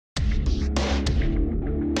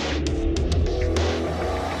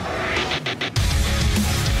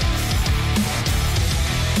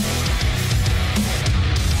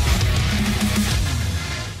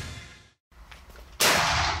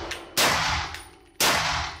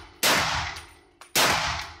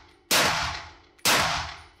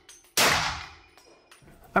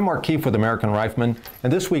I'm Mark Keefe with American Rifleman,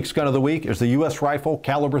 and this week's gun of the week is the U.S. rifle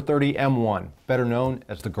caliber 30 M1, better known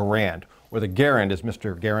as the Garand, or the Garand as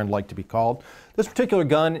Mr. Garand liked to be called. This particular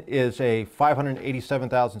gun is a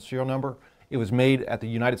 587,000 serial number. It was made at the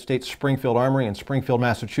United States Springfield Armory in Springfield,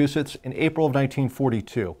 Massachusetts in April of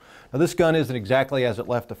 1942. Now this gun isn't exactly as it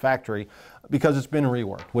left the factory because it's been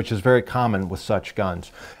reworked, which is very common with such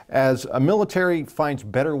guns. As a military finds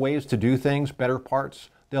better ways to do things, better parts,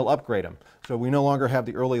 they'll upgrade them. So we no longer have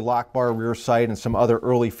the early lock bar, rear sight, and some other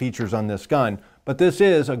early features on this gun, but this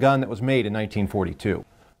is a gun that was made in 1942.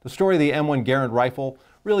 The story of the M1 Garand rifle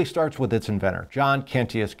really starts with its inventor, John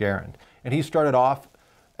Kentius Garand. And he started off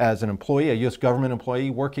as an employee, a U.S. government employee,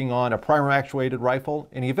 working on a primer actuated rifle,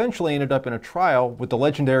 and he eventually ended up in a trial with the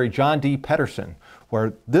legendary John D. Pedersen,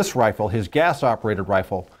 where this rifle, his gas-operated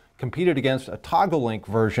rifle, competed against a toggle-link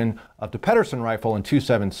version of the Pedersen rifle in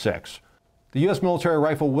 .276. The U.S. military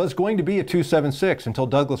rifle was going to be a .276 until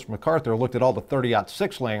Douglas MacArthur looked at all the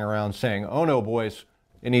 .30-06 laying around saying, oh no boys,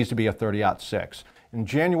 it needs to be a .30-06. In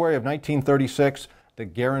January of 1936, the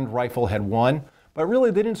Garand rifle had won, but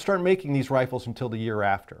really they didn't start making these rifles until the year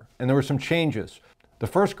after. And there were some changes. The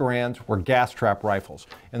first Garands were gas trap rifles,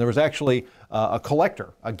 and there was actually a collector,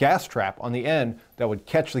 a gas trap on the end that would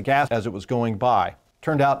catch the gas as it was going by.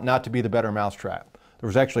 Turned out not to be the better mousetrap. There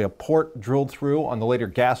was actually a port drilled through on the later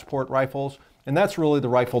gas port rifles, and that's really the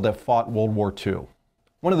rifle that fought World War II.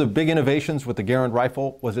 One of the big innovations with the Garand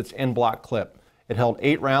rifle was its end block clip. It held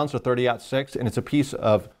 8 rounds of .30-06, and it's a piece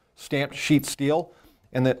of stamped sheet steel.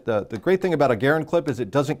 And the great thing about a Garand clip is it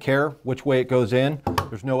doesn't care which way it goes in.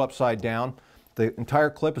 There's no upside down. The entire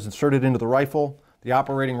clip is inserted into the rifle, the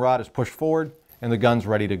operating rod is pushed forward, and the gun's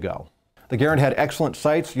ready to go. The Garand had excellent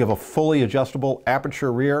sights. You have a fully adjustable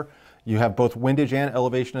aperture rear. You have both windage and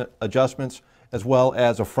elevation adjustments, as well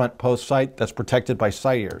as a front post sight that's protected by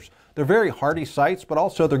sight ears. They're very hardy sights, but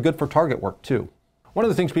also they're good for target work too. One of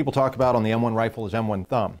the things people talk about on the M1 rifle is M1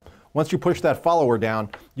 thumb. Once you push that follower down,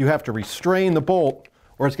 you have to restrain the bolt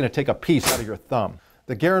or it's going to take a piece out of your thumb.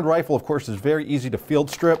 The Garand rifle, of course, is very easy to field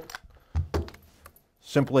strip.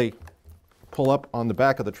 Simply pull up on the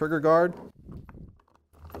back of the trigger guard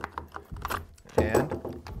and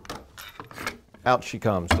out she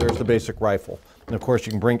comes. There's the basic rifle. And of course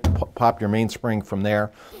you can pop your mainspring from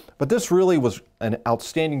there. But this really was an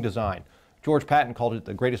outstanding design. George Patton called it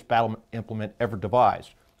the greatest battle implement ever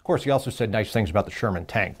devised. Of course, he also said nice things about the Sherman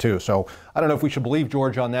tank too. So I don't know if we should believe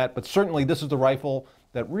George on that, but certainly this is the rifle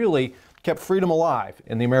that really kept freedom alive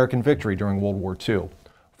in the American victory during World War II.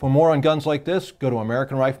 For more on guns like this, go to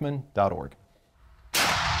AmericanRifleman.org.